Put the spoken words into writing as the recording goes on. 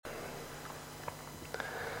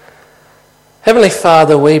Heavenly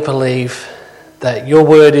Father, we believe that your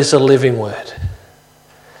word is a living word,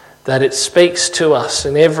 that it speaks to us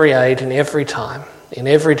in every age, in every time, in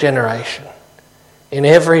every generation, in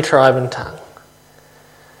every tribe and tongue.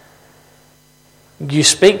 You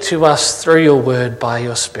speak to us through your word by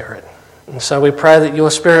your Spirit. And so we pray that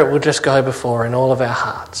your Spirit will just go before in all of our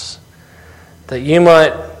hearts, that you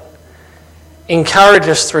might encourage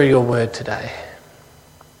us through your word today,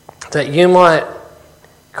 that you might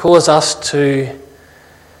cause us to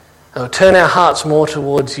turn our hearts more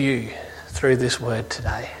towards you through this word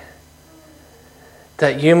today,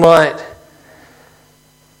 that you might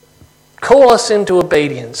call us into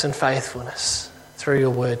obedience and faithfulness through your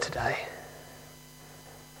word today,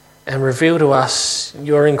 and reveal to us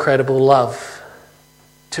your incredible love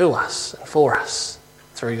to us and for us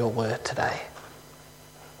through your word today.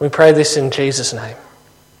 We pray this in Jesus' name.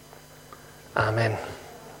 Amen.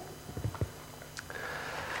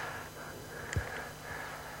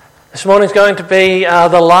 This morning is going to be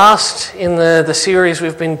the last in the series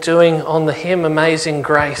we've been doing on the hymn Amazing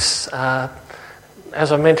Grace. As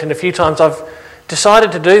I mentioned a few times, I've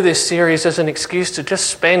decided to do this series as an excuse to just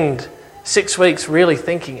spend 6 weeks really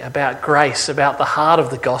thinking about grace, about the heart of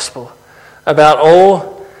the gospel, about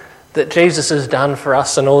all that Jesus has done for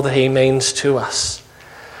us and all that he means to us.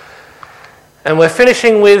 And we're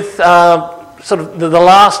finishing with sort of the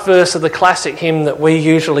last verse of the classic hymn that we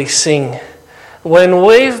usually sing. When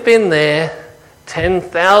we've been there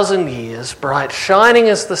 10,000 years, bright shining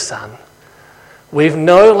as the sun, we've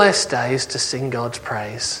no less days to sing God's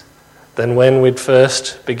praise than when we'd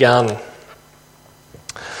first begun.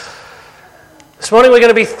 This morning we're going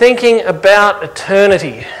to be thinking about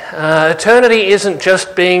eternity. Eternity isn't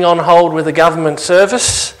just being on hold with a government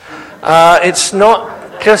service. It's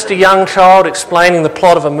not just a young child explaining the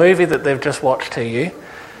plot of a movie that they've just watched to you.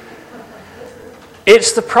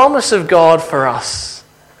 It's the promise of God for us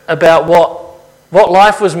about what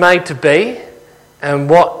life was made to be and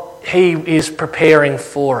what he is preparing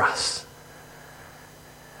for us.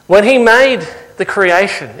 When he made the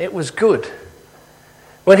creation, it was good.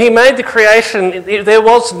 When he made the creation, there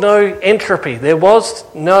was no entropy. There was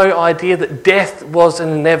no idea that death was an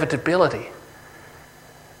inevitability.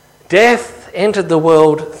 Death entered the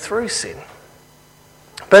world through sin.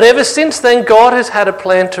 But ever since then, God has had a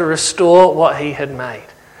plan to restore what he had made,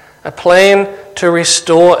 a plan to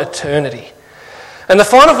restore eternity. And the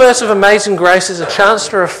final verse of Amazing Grace is a chance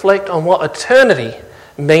to reflect on what eternity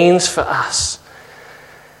means for us.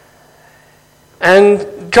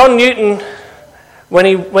 And John Newton, when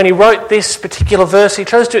he wrote this particular verse, he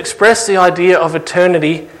chose to express the idea of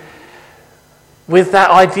eternity with that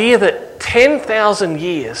idea that 10,000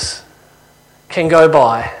 years can go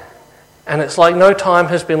by and it's like no time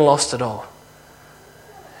has been lost at all.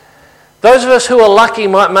 Those of us who are lucky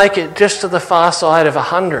might make it just to the far side of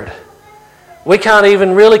 100. We can't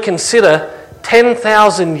even really consider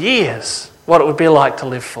 10,000 years what it would be like to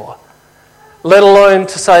live for, let alone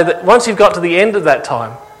to say that once you've got to the end of that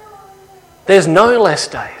time, there's no less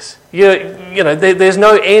days. There's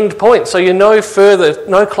no end point, so you're no further,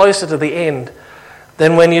 no closer to the end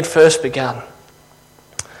than when you'd first begun.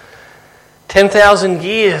 10,000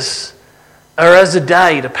 years are as a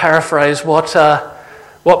day, to paraphrase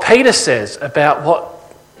what Peter says about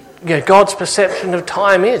what God's perception of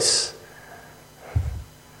time is.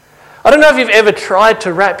 I don't know if you've ever tried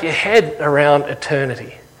to wrap your head around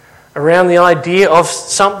eternity, around the idea of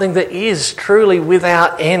something that is truly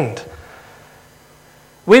without end.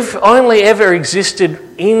 We've only ever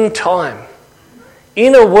existed in time,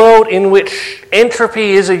 in a world in which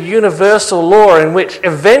entropy is a universal law, in which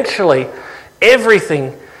eventually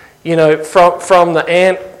everything, from the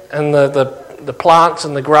ant and the plants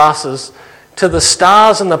and the grasses to the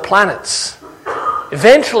stars and the planets,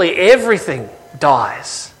 eventually everything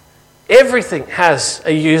dies. Everything has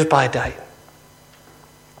a use-by date.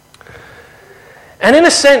 And in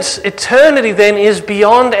a sense, eternity then is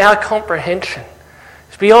beyond our comprehension.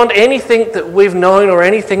 It's beyond anything that we've known or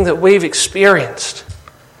anything that we've experienced.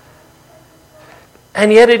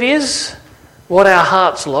 And yet it is what our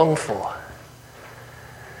hearts long for.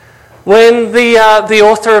 When the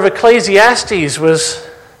author of Ecclesiastes was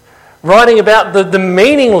writing about the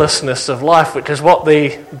meaninglessness of life, which is what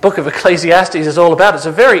the book of Ecclesiastes is all about. It's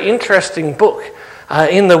a very interesting book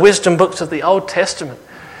in the wisdom books of the Old Testament.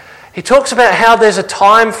 He talks about how there's a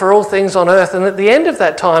time for all things on earth, and at the end of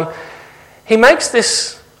that time, he makes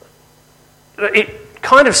this, it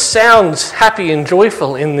kind of sounds happy and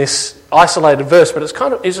joyful in this isolated verse, but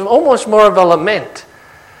it's almost more of a lament.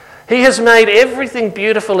 He has made everything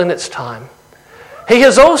beautiful in its time. He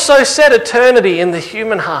has also set eternity in the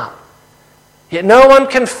human heart. Yet no one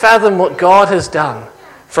can fathom what God has done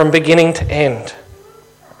from beginning to end.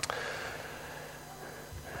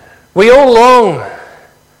 We all long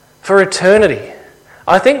for eternity.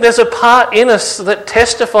 I think there's a part in us that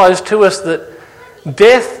testifies to us that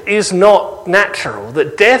death is not natural,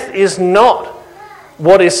 that death is not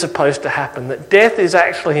what is supposed to happen, that death is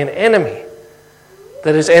actually an enemy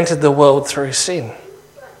that has entered the world through sin.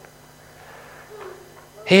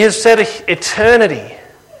 He has set eternity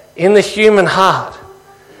in the human heart.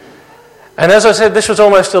 And as I said, this was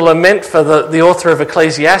almost a lament for the author of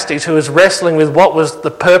Ecclesiastes, who was wrestling with what was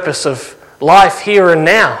the purpose of life here and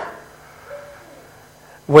now,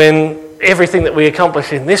 when everything that we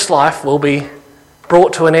accomplish in this life will be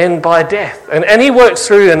brought to an end by death. And he works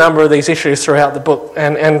through a number of these issues throughout the book,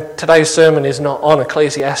 and today's sermon is not on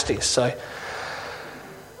Ecclesiastes.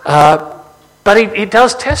 But he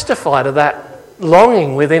does testify to that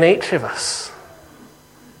longing within each of us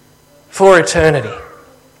for eternity.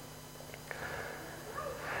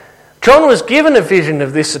 John was given a vision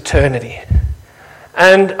of this eternity.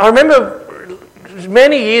 And I remember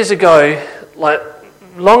many years ago, like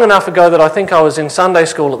long enough ago that I think I was in Sunday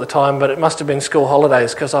school at the time, but it must have been school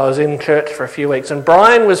holidays because I was in church for a few weeks, and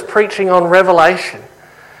Brian was preaching on Revelation.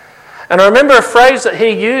 And I remember a phrase that he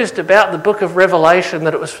used about the book of Revelation,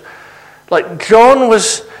 that it was like John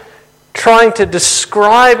was trying to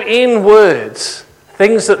describe in words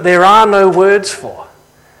things that there are no words for.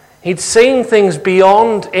 He'd seen things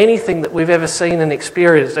beyond anything that we've ever seen and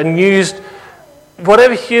experienced, and used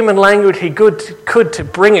whatever human language he could to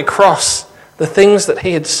bring across the things that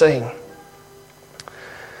he had seen.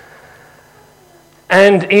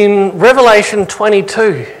 And in Revelation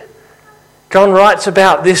 22, John writes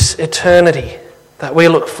about this eternity that we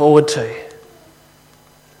look forward to.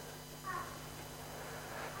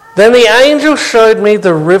 Then the angel showed me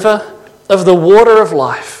the river of the water of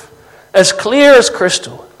life, as clear as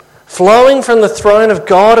crystal, flowing from the throne of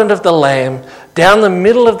God and of the Lamb down the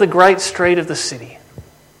middle of the great street of the city.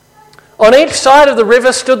 On each side of the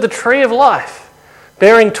river stood the tree of life,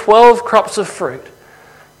 bearing 12 crops of fruit,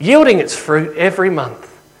 yielding its fruit every month.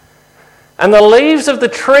 And the leaves of the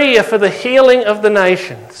tree are for the healing of the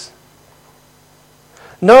nations.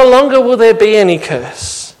 No longer will there be any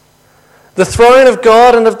curse. The throne of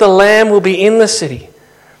God and of the Lamb will be in the city,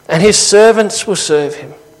 and his servants will serve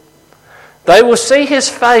him. They will see his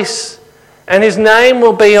face, and his name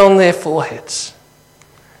will be on their foreheads.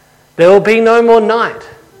 There will be no more night.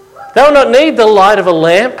 They will not need the light of a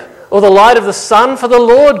lamp or the light of the sun, for the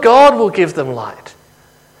Lord God will give them light.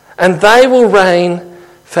 And they will reign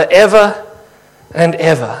forever and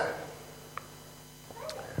ever.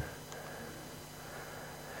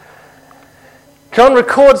 John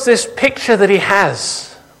records this picture that he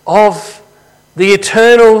has of the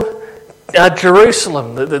eternal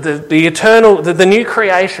Jerusalem, the eternal, the new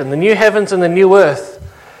creation, the new heavens and the new earth,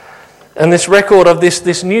 and this record of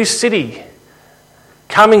this new city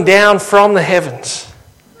coming down from the heavens.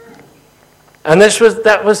 And he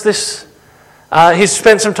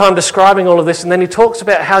spent some time describing all of this, and then he talks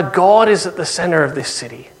about how God is at the centre of this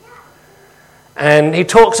city. And he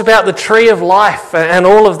talks about the tree of life and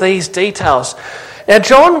all of these details. Now,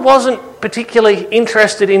 John wasn't particularly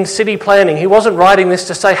interested in city planning. He wasn't writing this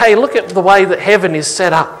to say, hey, look at the way that heaven is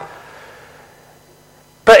set up.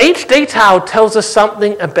 But each detail tells us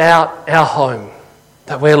something about our home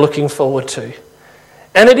that we're looking forward to.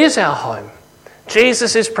 And it is our home.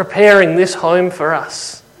 Jesus is preparing this home for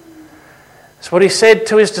us. It's what he said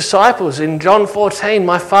to his disciples in John 14,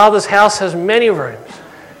 my Father's house has many rooms.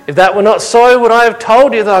 If that were not so, would I have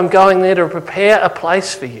told you that I'm going there to prepare a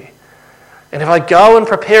place for you? And if I go and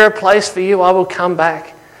prepare a place for you, I will come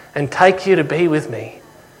back and take you to be with me,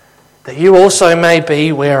 that you also may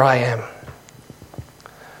be where I am.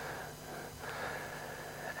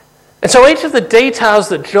 And so each of the details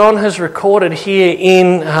that John has recorded here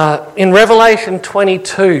in Revelation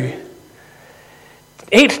 22,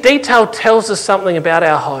 each detail tells us something about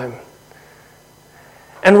our home.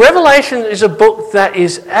 And Revelation is a book that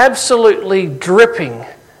is absolutely dripping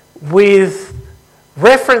with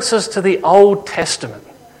references to the Old Testament,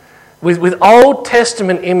 with Old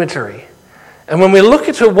Testament imagery. And when we look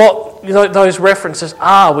into what those references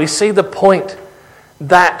are, we see the point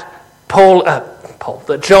that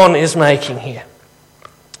that John is making here.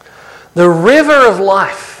 The river of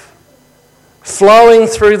life flowing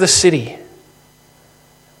through the city,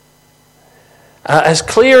 as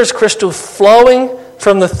clear as crystal, flowing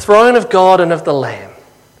from the throne of God and of the Lamb.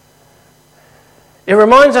 It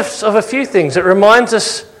reminds us of a few things. It reminds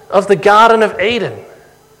us of the Garden of Eden.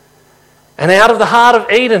 And out of the heart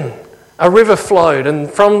of Eden, a river flowed,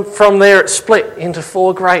 and from there it split into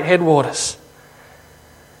 4 great headwaters.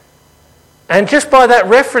 And just by that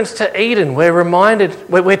reference to Eden,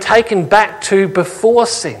 we're taken back to before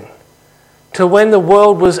sin, to when the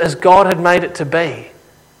world was as God had made it to be,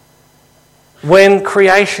 when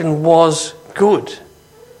creation was good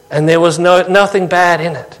and there was nothing bad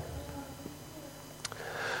in it.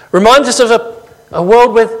 Reminds us of a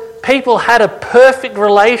world where people had a perfect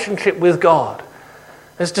relationship with God.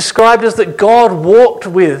 It's described as that God walked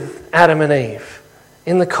with Adam and Eve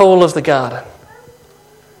in the cool of the garden.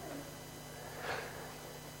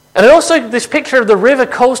 And also this picture of the river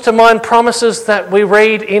calls to mind promises that we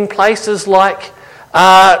read in places like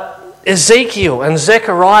Ezekiel and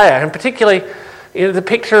Zechariah, and particularly the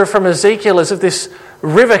picture from Ezekiel is of this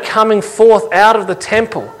river coming forth out of the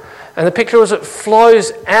temple. And the picture was it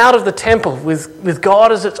flows out of the temple with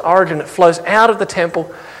God as its origin. It flows out of the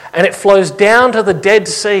temple and it flows down to the Dead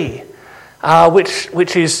Sea,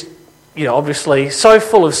 which is obviously so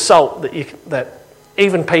full of salt that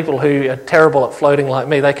even people who are terrible at floating like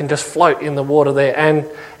me, they can just float in the water there. And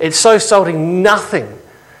it's so salty, nothing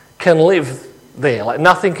can live there. Like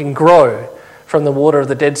nothing can grow from the water of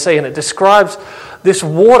the Dead Sea. And it describes this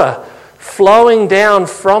water flowing down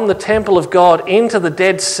from the temple of God into the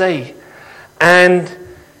Dead Sea. And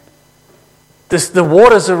the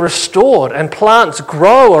waters are restored and plants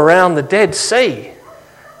grow around the Dead Sea.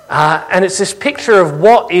 And it's this picture of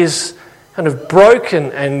what is kind of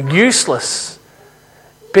broken and useless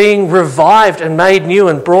being revived and made new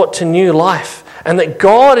and brought to new life. And that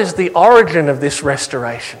God is the origin of this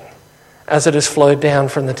restoration as it has flowed down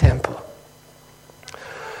from the temple.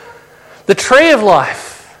 The tree of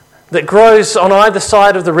life that grows on either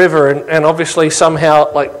side of the river and obviously somehow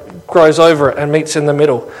grows over it and meets in the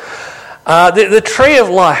middle. The tree of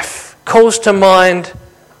life calls to mind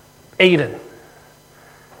Eden.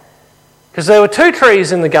 Because there were two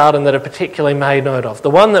trees in the garden that are particularly made note of. The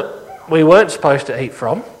one that we weren't supposed to eat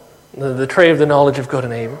from, the tree of the knowledge of good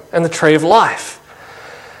and evil, and the tree of life.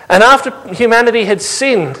 And after humanity had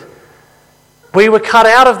sinned, we were cut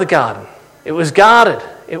out of the garden. It was guarded.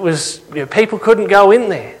 It was people couldn't go in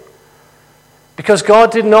there. Because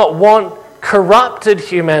God did not want corrupted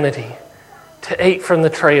humanity to eat from the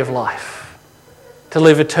tree of life, to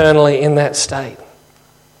live eternally in that state.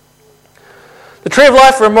 The tree of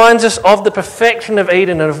life reminds us of the perfection of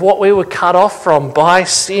Eden and of what we were cut off from by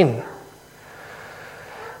sin.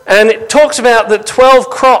 And it talks about that 12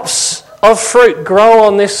 crops of fruit grow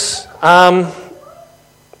on this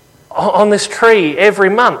tree every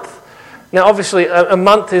month. Now, obviously, a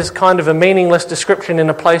month is kind of a meaningless description in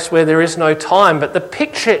a place where there is no time, but the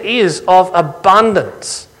picture is of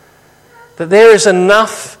abundance, that there is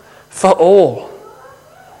enough for all.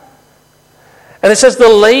 And it says the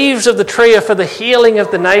leaves of the tree are for the healing of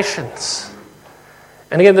the nations.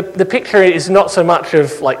 And again, the picture is not so much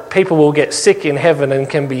of people will get sick in heaven and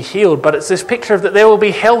can be healed, but it's this picture of that there will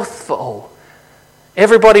be health for all.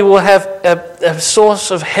 Everybody will have a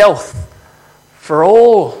source of health for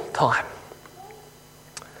all time.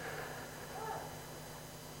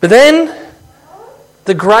 But then,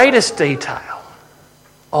 the greatest detail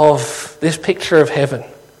of this picture of heaven,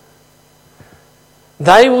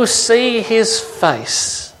 they will see his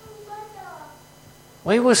face.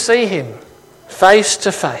 We will see him face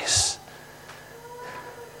to face.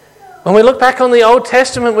 When we look back on the Old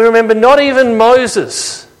Testament, we remember not even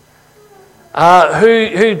Moses,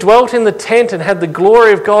 who dwelt in the tent and had the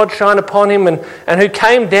glory of God shine upon him and who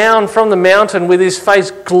came down from the mountain with his face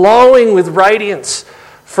glowing with radiance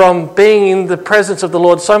from being in the presence of the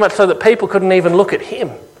Lord, so much so that people couldn't even look at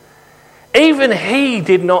him. Even he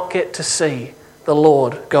did not get to see the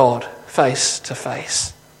Lord God face to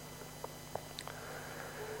face.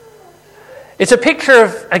 It's a picture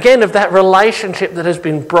of that relationship that has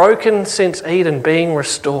been broken since Eden being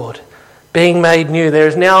restored, being made new. There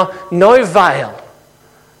is now no veil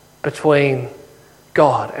between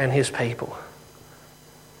God and his people.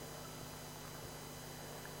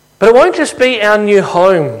 But it won't just be our new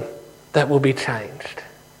home that will be changed.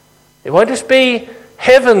 It won't just be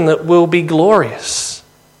heaven that will be glorious.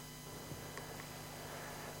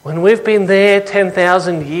 When we've been there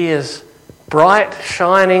 10,000 years, bright,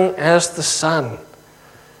 shining as the sun,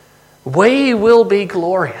 we will be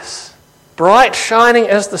glorious. Bright, shining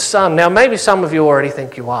as the sun. Now, maybe some of you already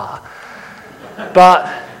think you are.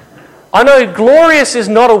 But I know glorious is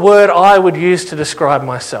not a word I would use to describe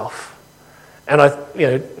myself. And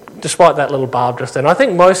despite that little barb just then, I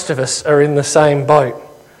think most of us are in the same boat.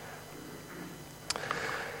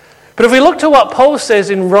 But if we look to what Paul says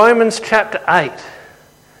in Romans chapter 8,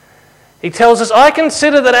 he tells us, I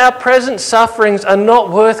consider that our present sufferings are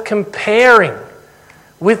not worth comparing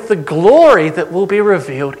with the glory that will be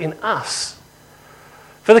revealed in us.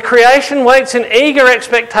 For the creation waits in eager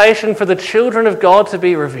expectation for the children of God to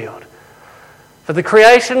be revealed. For the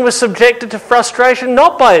creation was subjected to frustration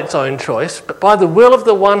not by its own choice, but by the will of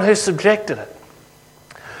the one who subjected it,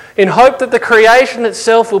 in hope that the creation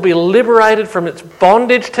itself will be liberated from its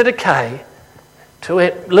bondage to decay,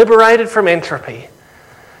 liberated from entropy,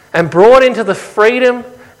 and brought into the freedom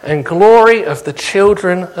and glory of the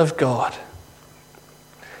children of God.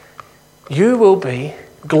 You will be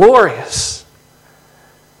glorious.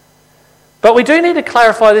 But we do need to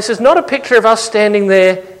clarify, this is not a picture of us standing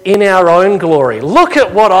there in our own glory. Look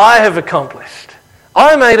at what I have accomplished.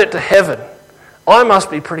 I made it to heaven. I must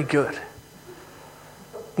be pretty good.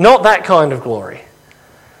 Not that kind of glory.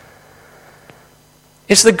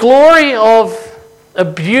 It's the glory of a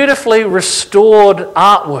beautifully restored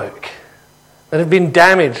artwork that had been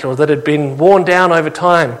damaged or that had been worn down over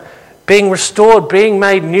time, being restored, being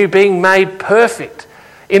made new, being made perfect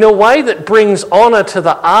in a way that brings honour to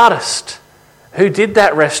the artist who did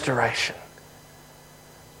that restoration.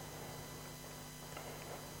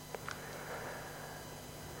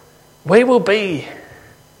 We will be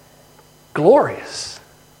glorious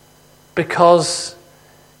because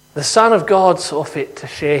the Son of God saw fit to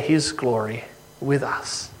share his glory with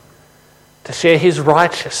us, to share his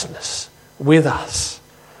righteousness with us.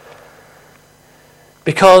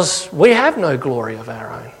 Because we have no glory of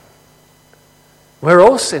our own. We're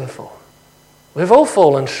all sinful. We've all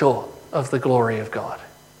fallen short of the glory of God.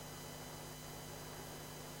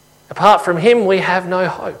 Apart from him, we have no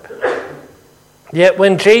hope. Yet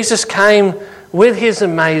when Jesus came with his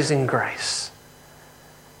amazing grace,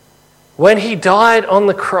 when he died on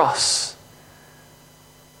the cross,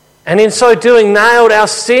 and in so doing nailed our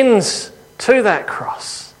sins to that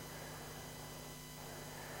cross,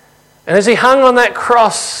 and as he hung on that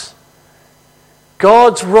cross,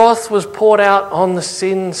 God's wrath was poured out on the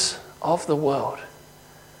sins of the world.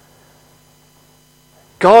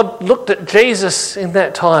 God looked at Jesus in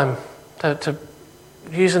that time, to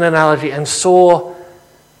use an analogy, and saw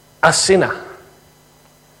a sinner.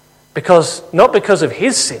 Not because of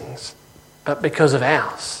his sins, but because of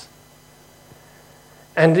ours.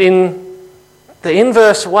 And in the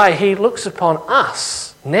inverse way, he looks upon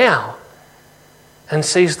us now and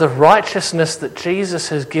sees the righteousness that Jesus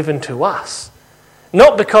has given to us.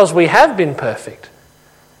 Not because we have been perfect,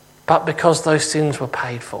 but because those sins were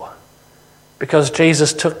paid for. Because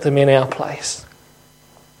Jesus took them in our place.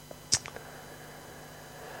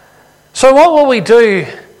 So what will we do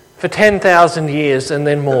for 10,000 years and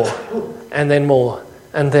then more, and then more,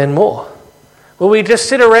 and then more? Will we just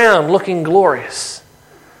sit around looking glorious?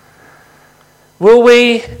 Will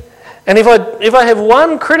we, and if I have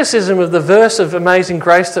one criticism of the verse of Amazing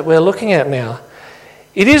Grace that we're looking at now,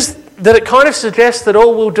 it is that it kind of suggests that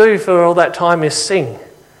all we'll do for all that time is sing.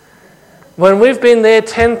 When we've been there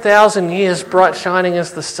 10,000 years, bright shining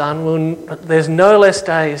as the sun, there's no less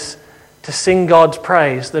days to sing God's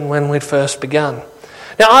praise than when we'd first begun.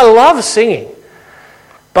 Now, I love singing,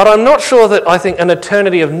 but I'm not sure that I think an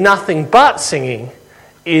eternity of nothing but singing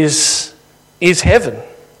is heaven.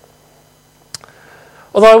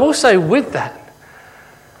 Although I will say with that,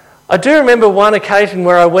 I do remember one occasion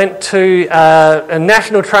where I went to a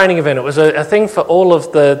national training event. It was a thing for all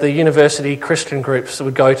of the university Christian groups that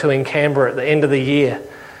would go to in Canberra at the end of the year.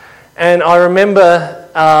 And I remember,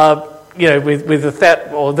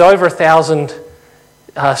 with over 1,000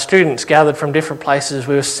 students gathered from different places,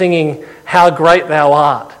 we were singing "How Great Thou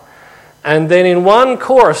Art." And then in one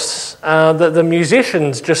chorus, the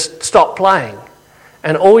musicians just stopped playing.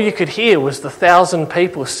 And all you could hear was the 1,000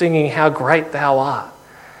 people singing "How Great Thou Art."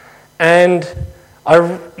 And I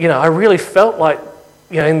really felt like,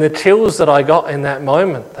 in the chills that I got in that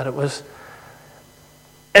moment, that it was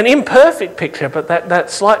an imperfect picture, but that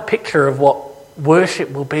slight picture of what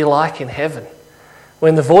worship will be like in heaven,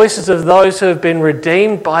 when the voices of those who have been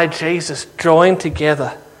redeemed by Jesus join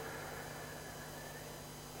together,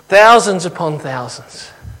 thousands upon thousands,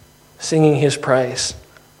 singing his praise.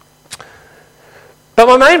 But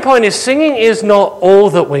my main point is, singing is not all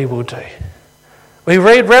that we will do. We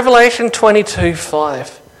read Revelation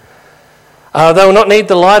 22:5. They will not need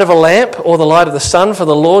the light of a lamp or the light of the sun, for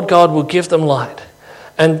the Lord God will give them light,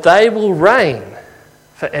 and they will reign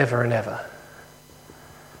forever and ever.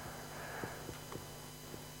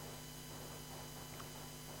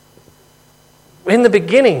 In the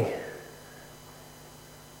beginning,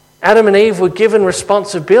 Adam and Eve were given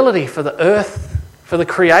responsibility for the earth, for the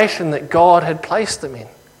creation that God had placed them in.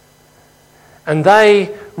 And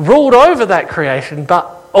they ruled over that creation, but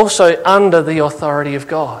also under the authority of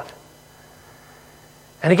God.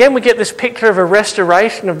 And again, we get this picture of a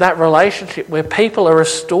restoration of that relationship where people are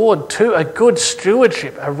restored to a good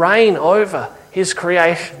stewardship, a reign over his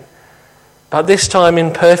creation, but this time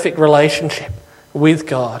in perfect relationship with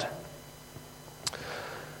God.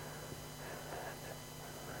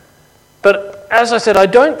 But as I said, I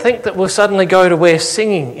don't think that we'll suddenly go to where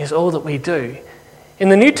singing is all that we do. In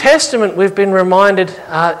the New Testament, we've been reminded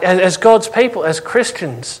as God's people, as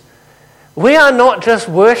Christians, we are not just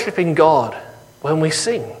worshipping God when we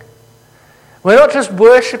sing. We're not just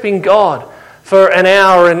worshipping God for an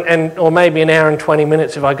hour or maybe an hour and 20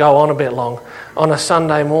 minutes if I go on a bit long on a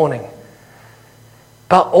Sunday morning.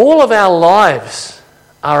 But all of our lives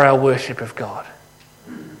are our worship of God.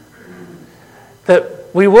 That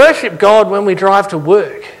we worship God when we drive to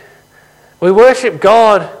work. We worship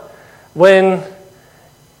God when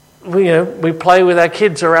we play with our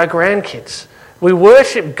kids or our grandkids. We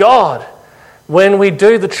worship God when we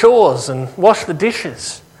do the chores and wash the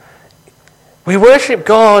dishes. We worship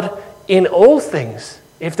God in all things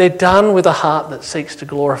if they're done with a heart that seeks to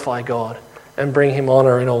glorify God and bring him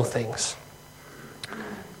honour in all things.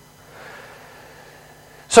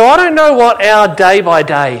 So I don't know what our day by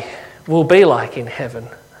day will be like in heaven.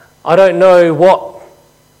 I don't know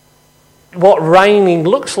what reigning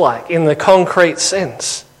looks like in the concrete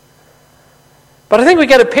sense. But I think we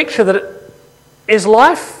get a picture that is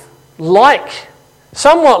life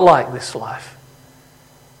somewhat like this life,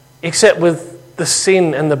 except with the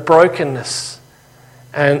sin and the brokenness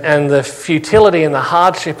and the futility and the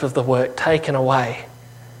hardship of the work taken away.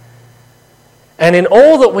 And in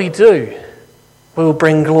all that we do, we will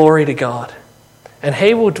bring glory to God. And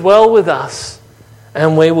he will dwell with us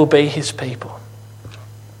and we will be his people.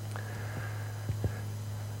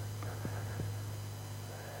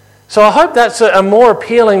 So I hope that's a more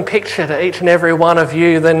appealing picture to each and every one of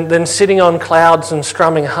you than sitting on clouds and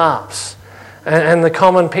strumming harps and the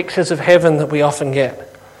common pictures of heaven that we often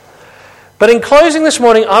get. But in closing this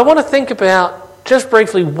morning, I want to think about, just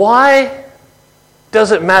briefly, why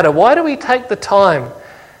does it matter? Why do we take the time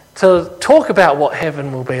to talk about what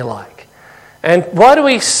heaven will be like? And why do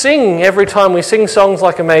we sing every time we sing songs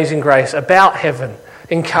like Amazing Grace about heaven,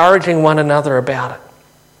 encouraging one another about it?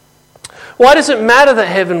 Why does it matter that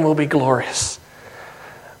heaven will be glorious?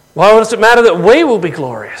 Why does it matter that we will be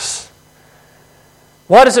glorious?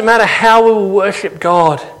 Why does it matter how we will worship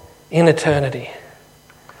God in eternity?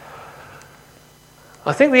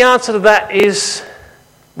 I think the answer to that is,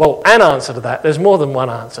 an answer to that. There's more than one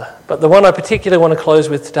answer. But the one I particularly want to close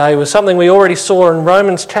with today was something we already saw in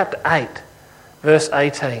Romans chapter 8, verse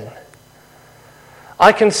 18.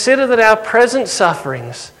 I consider that our present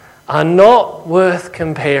sufferings are not worth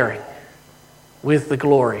comparing with the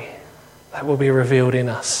glory that will be revealed in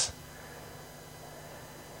us.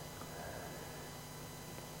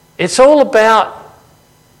 It's all about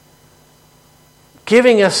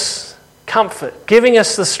giving us comfort, giving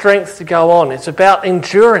us the strength to go on. It's about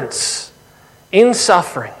endurance in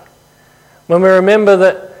suffering. When we remember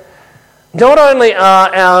that not only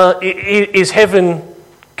is heaven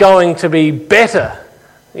going to be better,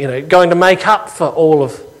 going to make up for all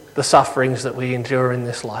of the sufferings that we endure in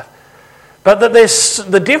this life, but that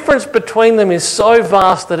the difference between them is so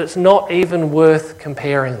vast that it's not even worth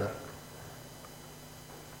comparing them.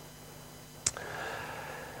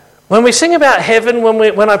 When we sing about heaven,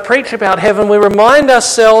 when I preach about heaven, we remind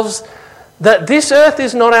ourselves that this earth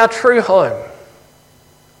is not our true home.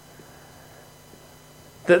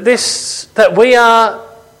 That we are,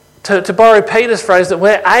 to borrow Peter's phrase, that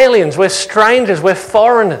we're aliens, we're strangers, we're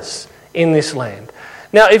foreigners in this land.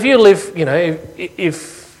 Now, if you live,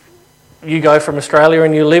 if you go from Australia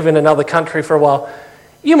and you live in another country for a while,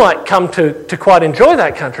 you might come to quite enjoy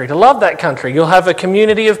that country, to love that country. You'll have a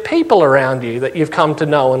community of people around you that you've come to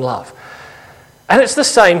know and love. And it's the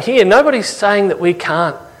same here. Nobody's saying that we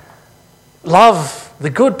can't love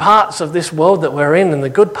the good parts of this world that we're in and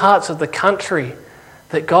the good parts of the country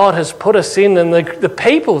that God has put us in and the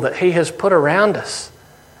people that he has put around us.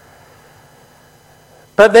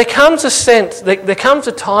 But there comes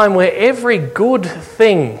a time where every good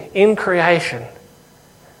thing in creation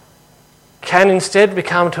can instead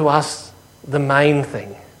become to us the main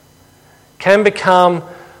thing, can become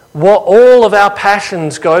what all of our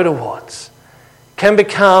passions go towards, can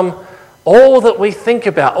become all that we think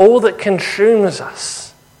about, all that consumes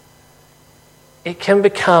us. It can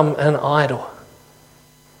become an idol.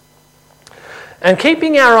 And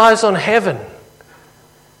keeping our eyes on heaven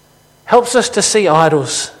helps us to see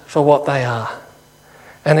idols for what they are.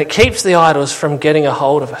 And it keeps the idols from getting a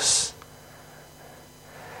hold of us.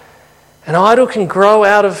 An idol can grow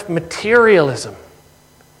out of materialism,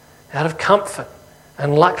 out of comfort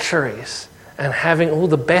and luxuries and having all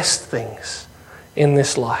the best things in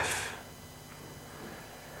this life.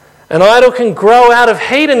 An idol can grow out of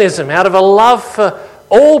hedonism, out of a love for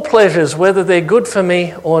all pleasures, whether they're good for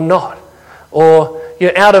me or not, or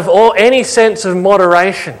out of any sense of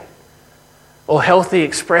moderation or healthy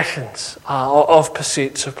expressions of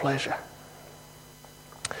pursuits of pleasure.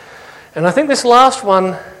 And I think this last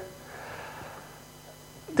one,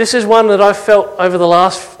 this is one that I've felt over the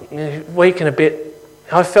last week and a bit,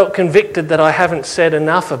 I've felt convicted that I haven't said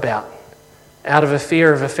enough about out of a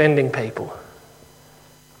fear of offending people.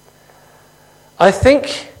 I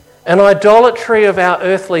think an idolatry of our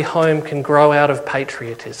earthly home can grow out of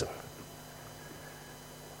patriotism.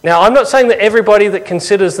 Now, I'm not saying that everybody that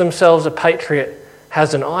considers themselves a patriot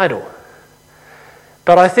has an idol,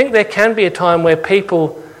 but I think there can be a time where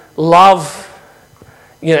people love,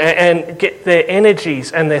 and get their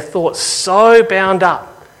energies and their thoughts so bound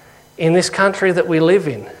up in this country that we live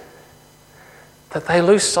in that they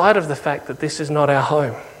lose sight of the fact that this is not our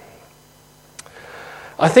home.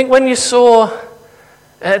 I think when you saw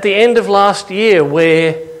at the end of last year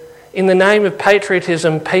where in the name of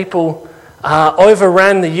patriotism people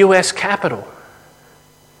overran the US Capitol,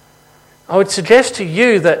 I would suggest to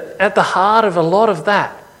you that at the heart of a lot of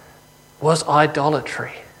that was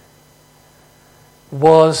idolatry,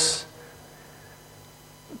 was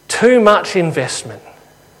too much investment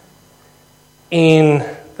in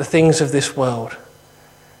the things of this world,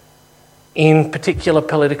 in particular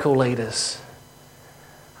political leaders,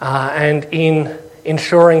 and in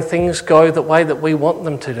ensuring things go the way that we want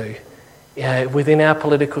them to do within our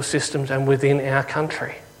political systems and within our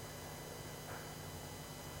country.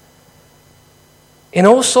 In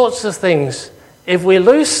all sorts of things, if we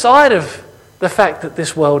lose sight of the fact that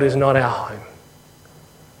this world is not our home,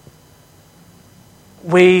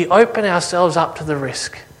 we open ourselves up to the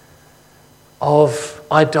risk of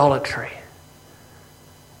idolatry.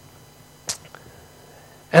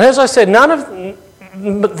 And as I said,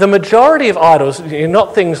 the majority of idols,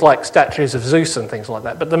 not things like statues of Zeus and things like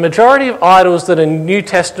that, but the majority of idols that a New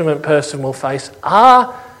Testament person will face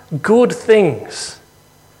are good things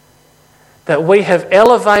that we have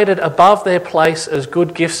elevated above their place as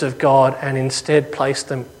good gifts of God and instead placed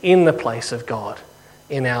them in the place of God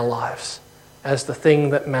in our lives as the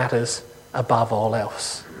thing that matters above all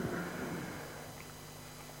else.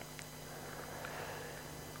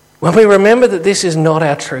 When we remember that this is not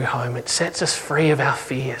our true home, it sets us free of our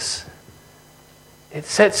fears. It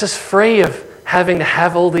sets us free of having to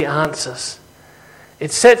have all the answers.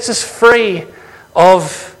 It sets us free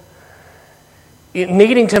of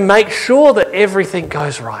needing to make sure that everything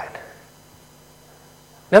goes right.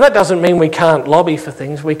 Now that doesn't mean we can't lobby for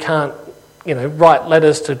things, we can't, write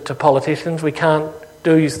letters to politicians, we can't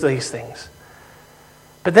do these things.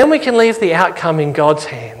 But then we can leave the outcome in God's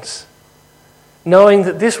hands, knowing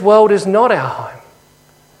that this world is not our home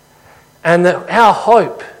and that our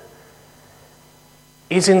hope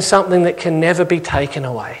is in something that can never be taken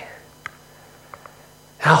away.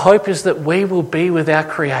 Our hope is that we will be with our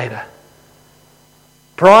Creator,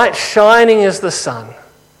 bright, shining as the sun,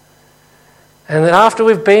 and that after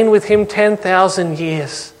we've been with Him 10,000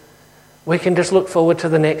 years, we can just look forward to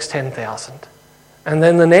the next 10,000, and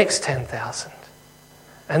then the next 10,000,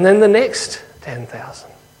 and then the next 10,000.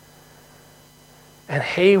 And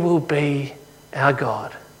He will be our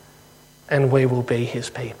God, and we will be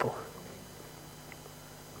His people.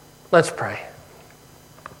 Let's pray.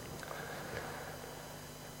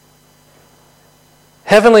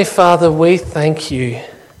 Heavenly Father, we thank You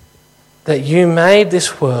that You made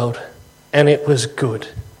this world and it was good.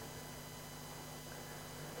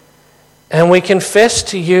 And we confess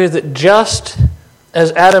to You that just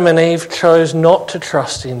as Adam and Eve chose not to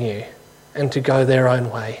trust in You and to go their own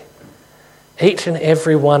way, each and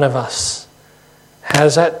every one of us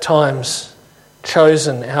has at times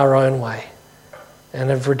chosen our own way and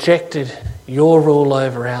have rejected Your rule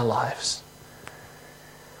over our lives.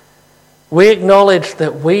 We acknowledge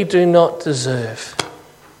that we do not deserve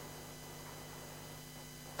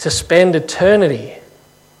to spend eternity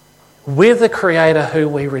with the Creator who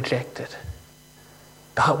we rejected.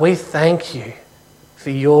 But we thank You for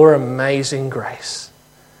Your amazing grace.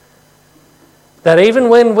 That even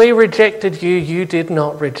when we rejected You, You did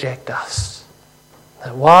not reject us.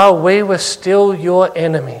 That while we were still Your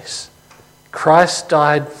enemies, Christ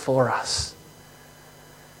died for us.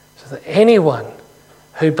 So that anyone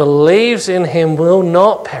who believes in Him will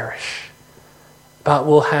not perish, but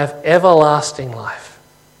will have everlasting life.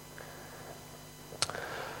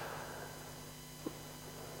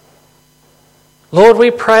 Lord,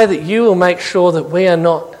 we pray that You will make sure that we are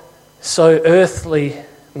not so earthly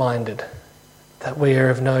minded, that we are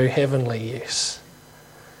of no heavenly use.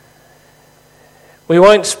 We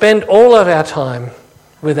won't spend all of our time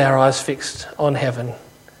with our eyes fixed on heaven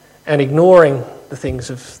and ignoring the things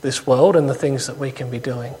of this world and the things that we can be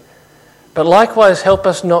doing. But likewise, help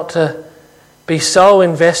us not to be so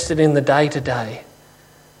invested in the day-to-day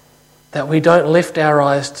that we don't lift our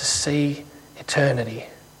eyes to see eternity,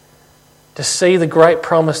 to see the great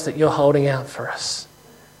promise that you're holding out for us,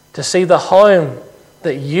 to see the home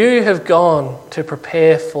that you have gone to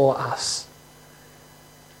prepare for us,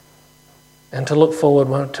 and to look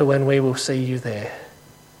forward to when we will see you there.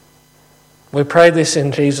 We pray this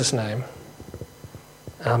in Jesus' name.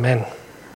 Amen.